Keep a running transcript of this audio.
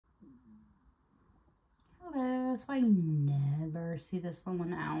area, so I never see this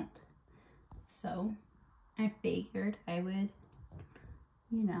one out. So I figured I would,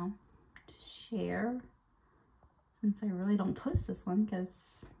 you know, share, since I really don't post this one because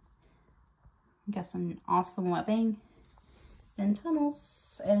I got some awesome webbing and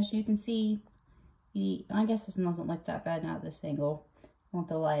tunnels. As you can see, I guess this one doesn't look that bad now at this angle. I want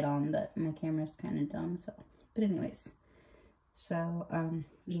the light on, but my camera's kind of dumb, so. But anyways, so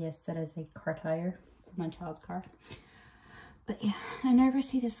yes, that is a car tire for my child's car. But yeah, I never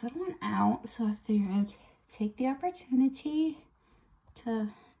see this little one out, so I figured I'd take the opportunity to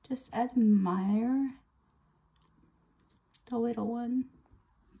just admire the little one.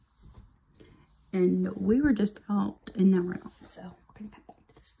 And we were just out and now we're out, so we're gonna come back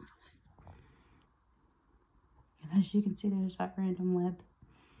to this little one. And as you can see, there's that random web.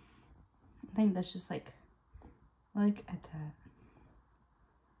 I think that's just like, look at that.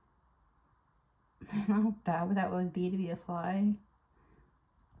 How bad that would be to be a fly.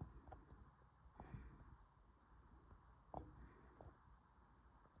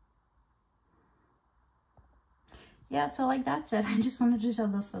 Yeah, so like that's it. I just wanted to show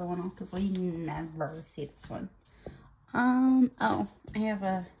this little one off because we never see this one. Oh, I have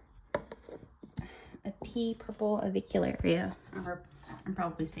a pea purple avicularia. I'm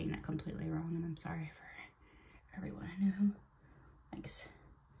probably saying that completely wrong, and I'm sorry for everyone I know who likes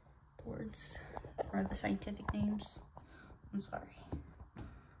words or the scientific names. I'm sorry.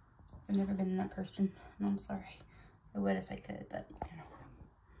 I've never been that person, and I'm sorry. I would if I could, but you know.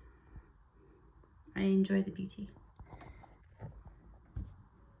 I enjoy the beauty.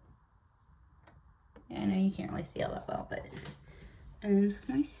 Yeah, I know you can't really see all that well, but and this is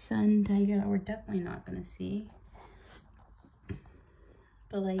my sun tiger that we're definitely not gonna see.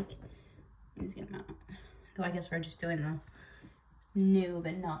 But like, let's get them out. So I guess we're just doing the new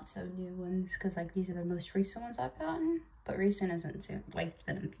but not so new ones because like these are the most recent ones I've gotten. But recent isn't soon, like it's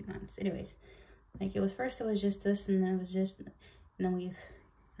been a few months. Anyways, like it was just this, and then it was just, and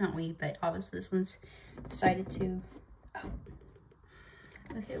then but obviously this one's decided to, oh.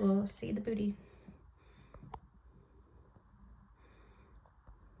 Okay, well, let's see the booty.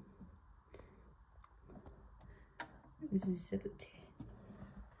 This is the booty.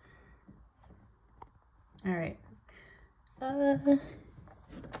 All right. And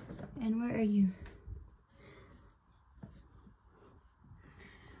where are you?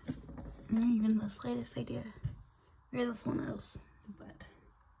 Not even the slightest idea where this one is, but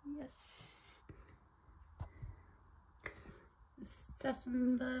yes.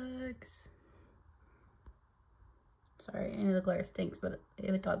 Sesame bugs. Sorry, I know the glare stinks, but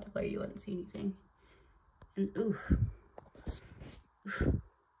if it thought the glare, you wouldn't see anything. And ooh.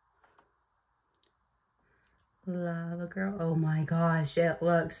 Lava girl. Oh my gosh, it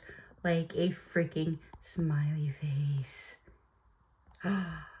looks like a freaking smiley face. And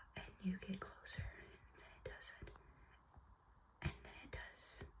you get closer, and then it doesn't. And then it does.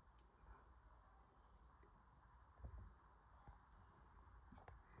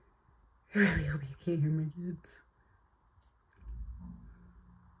 I really hope you can't hear my kids.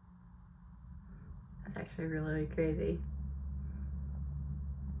 That's actually really crazy.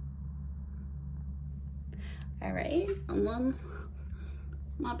 All right,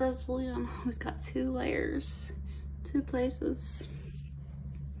 my Brazilian has got 2 layers, 2 places.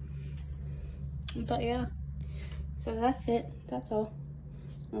 But yeah, so that's it. That's all.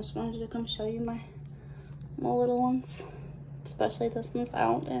 I just wanted to come show you my little ones, especially this one's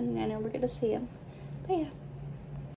out, and I know we're gonna see him. But yeah.